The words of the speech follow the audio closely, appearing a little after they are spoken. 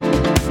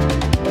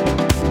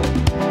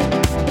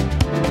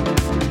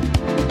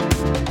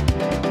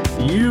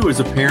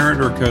a parent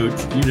or coach,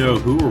 you know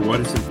who or what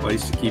is in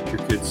place to keep your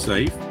kids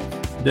safe.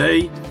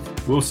 Today,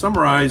 we'll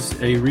summarize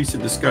a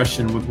recent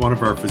discussion with one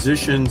of our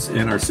physicians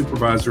and our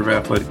supervisor of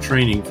athletic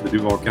training for the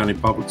Duval County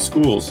Public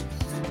Schools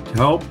to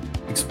help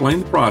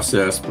explain the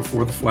process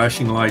before the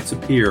flashing lights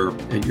appear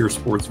at your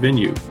sports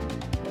venue.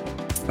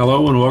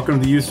 Hello and welcome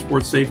to the Youth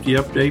Sports Safety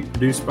Update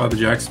produced by the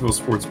Jacksonville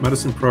Sports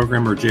Medicine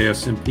Program, or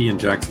JSMP, in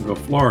Jacksonville,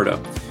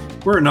 Florida.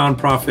 We're a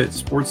nonprofit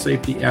sports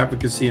safety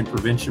advocacy and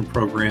prevention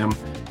program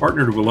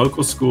partnered with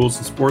local schools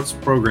and sports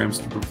programs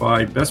to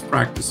provide best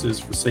practices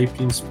for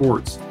safety in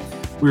sports.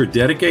 We are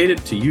dedicated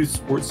to youth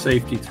sports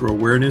safety through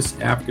awareness,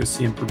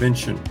 advocacy, and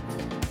prevention.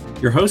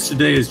 Your host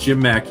today is Jim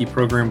Mackey,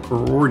 Program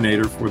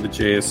Coordinator for the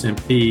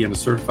JSMP and a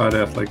certified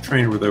athletic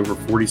trainer with over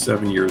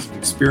 47 years of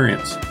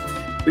experience.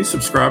 Please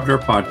subscribe to our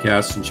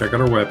podcast and check out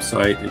our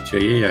website at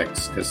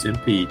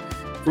jaxsmp.com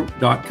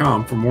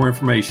for more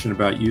information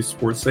about youth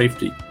sports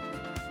safety.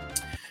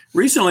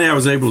 Recently, I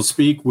was able to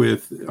speak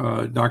with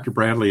Dr.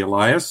 Bradley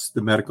Elias,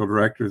 the medical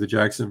director of the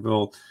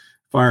Jacksonville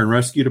Fire and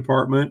Rescue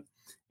Department,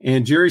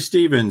 and Jerry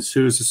Stevens,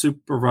 who is the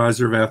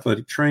supervisor of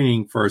athletic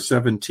training for our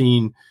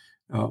 17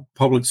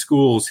 public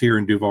schools here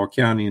in Duval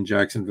County in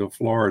Jacksonville,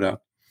 Florida.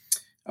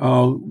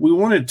 We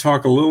wanted to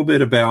talk a little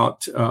bit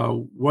about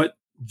what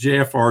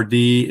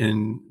JFRD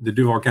and the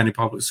Duval County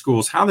Public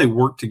Schools, how they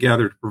work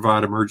together to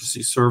provide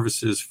emergency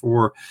services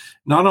for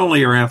not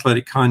only our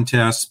athletic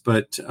contests,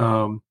 but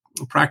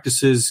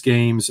practices,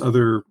 games,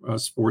 other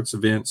sports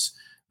events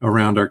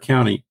around our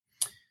county.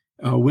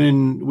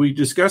 When we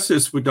discuss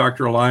this with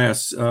Dr.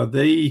 Elias,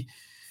 they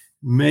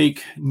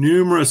make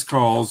numerous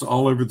calls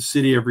all over the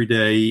city every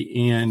day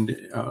and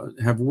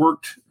have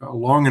worked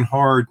long and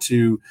hard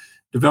to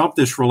develop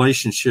this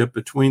relationship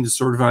between the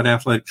certified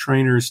athletic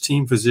trainers,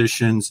 team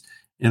physicians,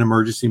 and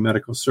emergency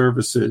medical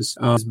services.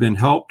 Has been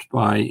helped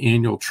by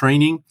annual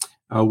training,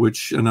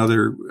 which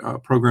another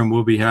program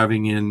we'll be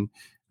having in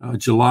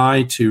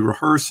July to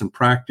rehearse and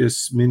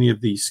practice many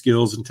of the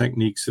skills and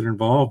techniques that are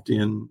involved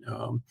in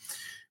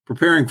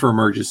preparing for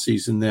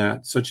emergencies in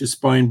that, such as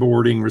spine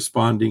boarding,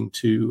 responding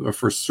to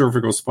for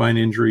cervical spine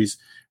injuries,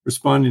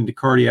 responding to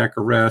cardiac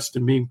arrest,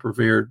 and being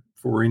prepared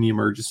for any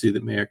emergency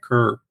that may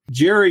occur.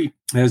 Jerry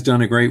has done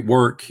a great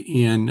work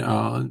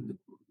in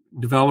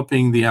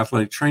developing the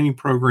athletic training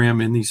program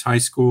in these high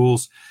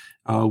schools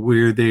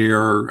where they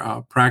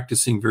are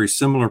practicing very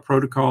similar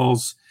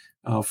protocols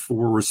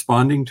for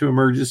responding to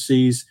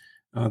emergencies.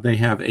 They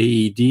have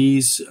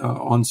AEDs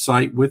on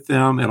site with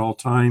them at all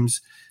times.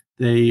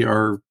 They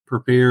are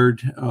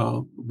prepared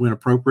when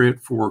appropriate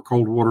for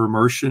cold water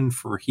immersion,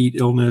 for heat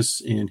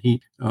illness and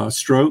heat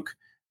stroke.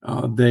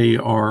 They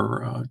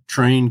are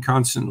trained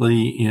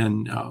constantly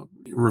in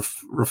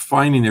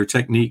refining their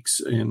techniques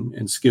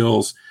and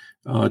skills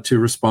to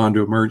respond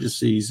to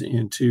emergencies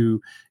and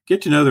to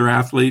get to know their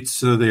athletes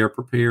so they are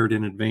prepared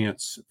in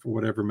advance for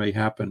whatever may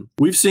happen.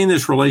 We've seen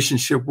this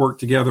relationship work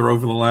together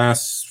over the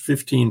last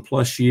 15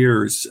 plus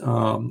years,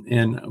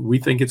 and we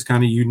think it's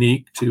kind of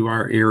unique to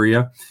our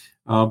area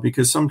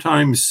because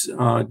sometimes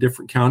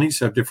different counties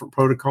have different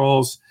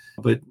protocols,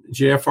 but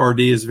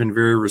JFRD has been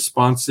very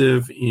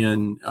responsive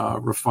in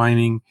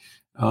refining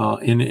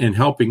and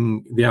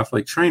helping the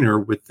athletic trainer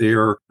with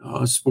their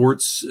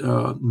sports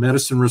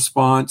medicine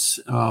response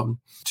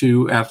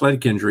to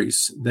athletic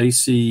injuries. They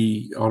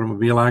see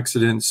automobile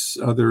accidents,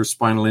 other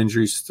spinal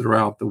injuries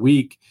throughout the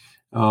week,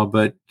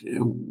 but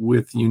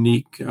with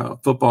unique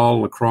football,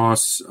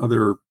 lacrosse,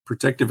 other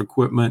protective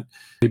equipment,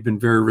 they've been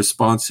very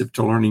responsive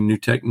to learning new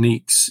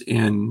techniques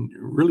and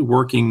really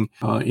working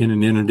in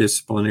an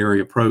interdisciplinary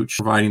approach,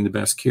 providing the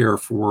best care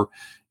for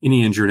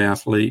any injured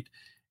athlete.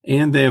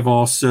 And they have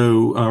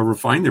also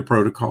refined their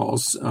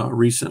protocols.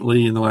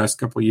 Recently, in the last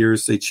couple of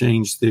years, they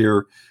changed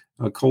their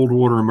cold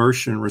water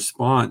immersion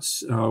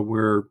response,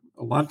 where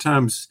a lot of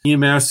times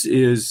EMS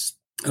is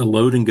a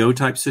load and go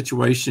type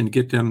situation to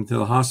get them to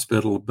the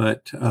hospital,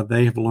 but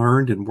they have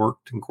learned and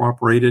worked and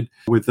cooperated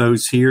with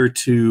those here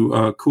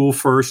to cool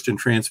first and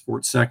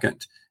transport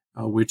second,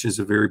 which is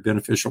a very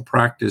beneficial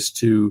practice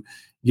to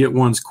get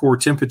one's core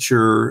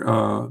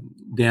temperature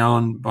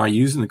down by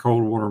using the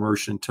cold water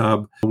immersion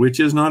tub, which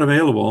is not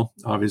available,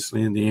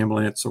 obviously, in the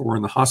ambulance or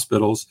in the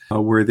hospitals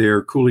where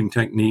their cooling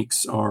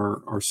techniques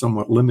are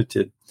somewhat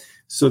limited.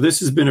 So this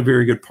has been a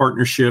very good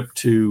partnership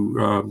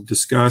to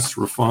discuss,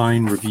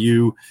 refine,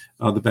 review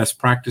the best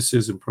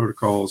practices and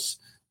protocols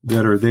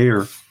that are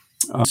there.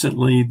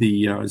 Recently,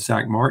 the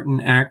Zach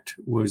Martin Act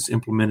was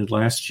implemented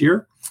last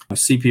year.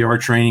 CPR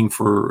training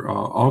for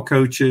all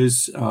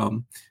coaches,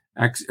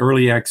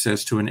 early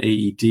access to an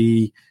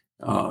AED,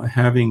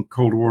 having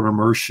cold water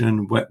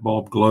immersion, wet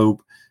bulb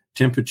globe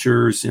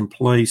temperatures in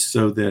place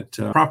so that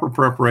proper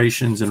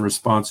preparations and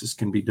responses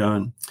can be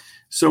done.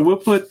 So we'll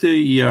put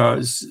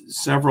the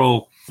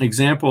several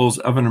examples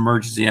of an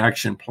emergency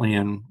action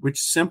plan, which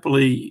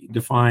simply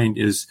defined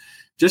is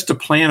just a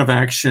plan of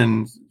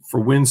action for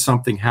when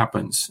something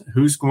happens.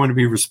 Who's going to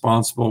be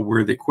responsible,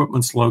 where the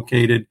equipment's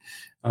located.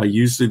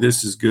 Usually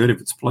this is good if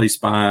it's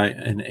placed by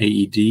an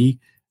AED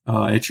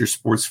at your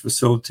sports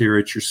facility or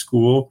at your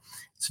school.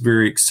 It's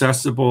very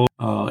accessible.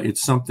 It's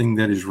something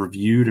that is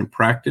reviewed and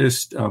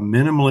practiced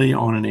minimally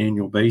on an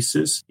annual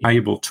basis.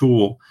 Valuable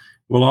tool.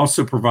 We'll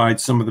also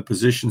provide some of the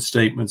position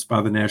statements by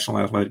the National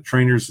Athletic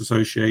Trainers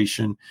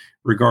Association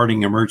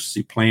regarding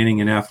emergency planning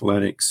in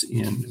athletics,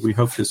 and we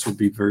hope this will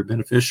be very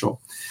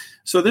beneficial.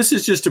 So this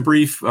is just a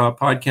brief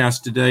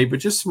podcast today,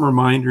 but just some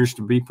reminders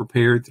to be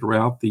prepared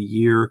throughout the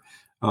year.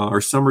 Our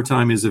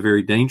summertime is a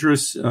very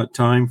dangerous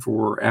time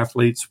for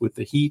athletes with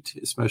the heat,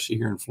 especially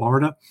here in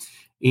Florida.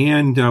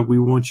 And we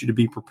want you to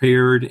be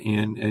prepared,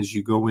 and as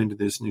you go into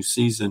this new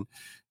season,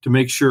 to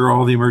make sure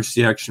all the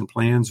emergency action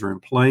plans are in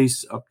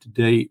place, up to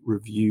date,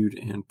 reviewed,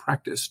 and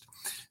practiced.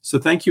 So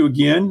thank you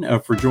again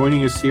for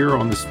joining us here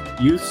on this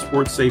Youth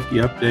Sports Safety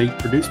Update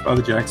produced by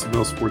the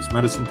Jacksonville Sports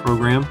Medicine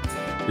Program.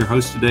 Your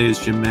host today is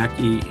Jim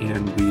Mackey,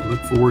 and we look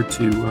forward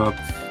to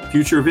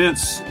future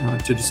events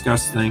to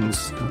discuss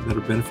things that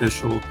are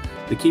beneficial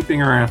to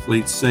keeping our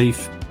athletes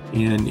safe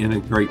and in a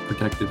great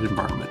protected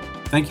environment.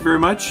 Thank you very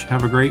much.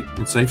 Have a great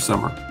and safe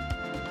summer.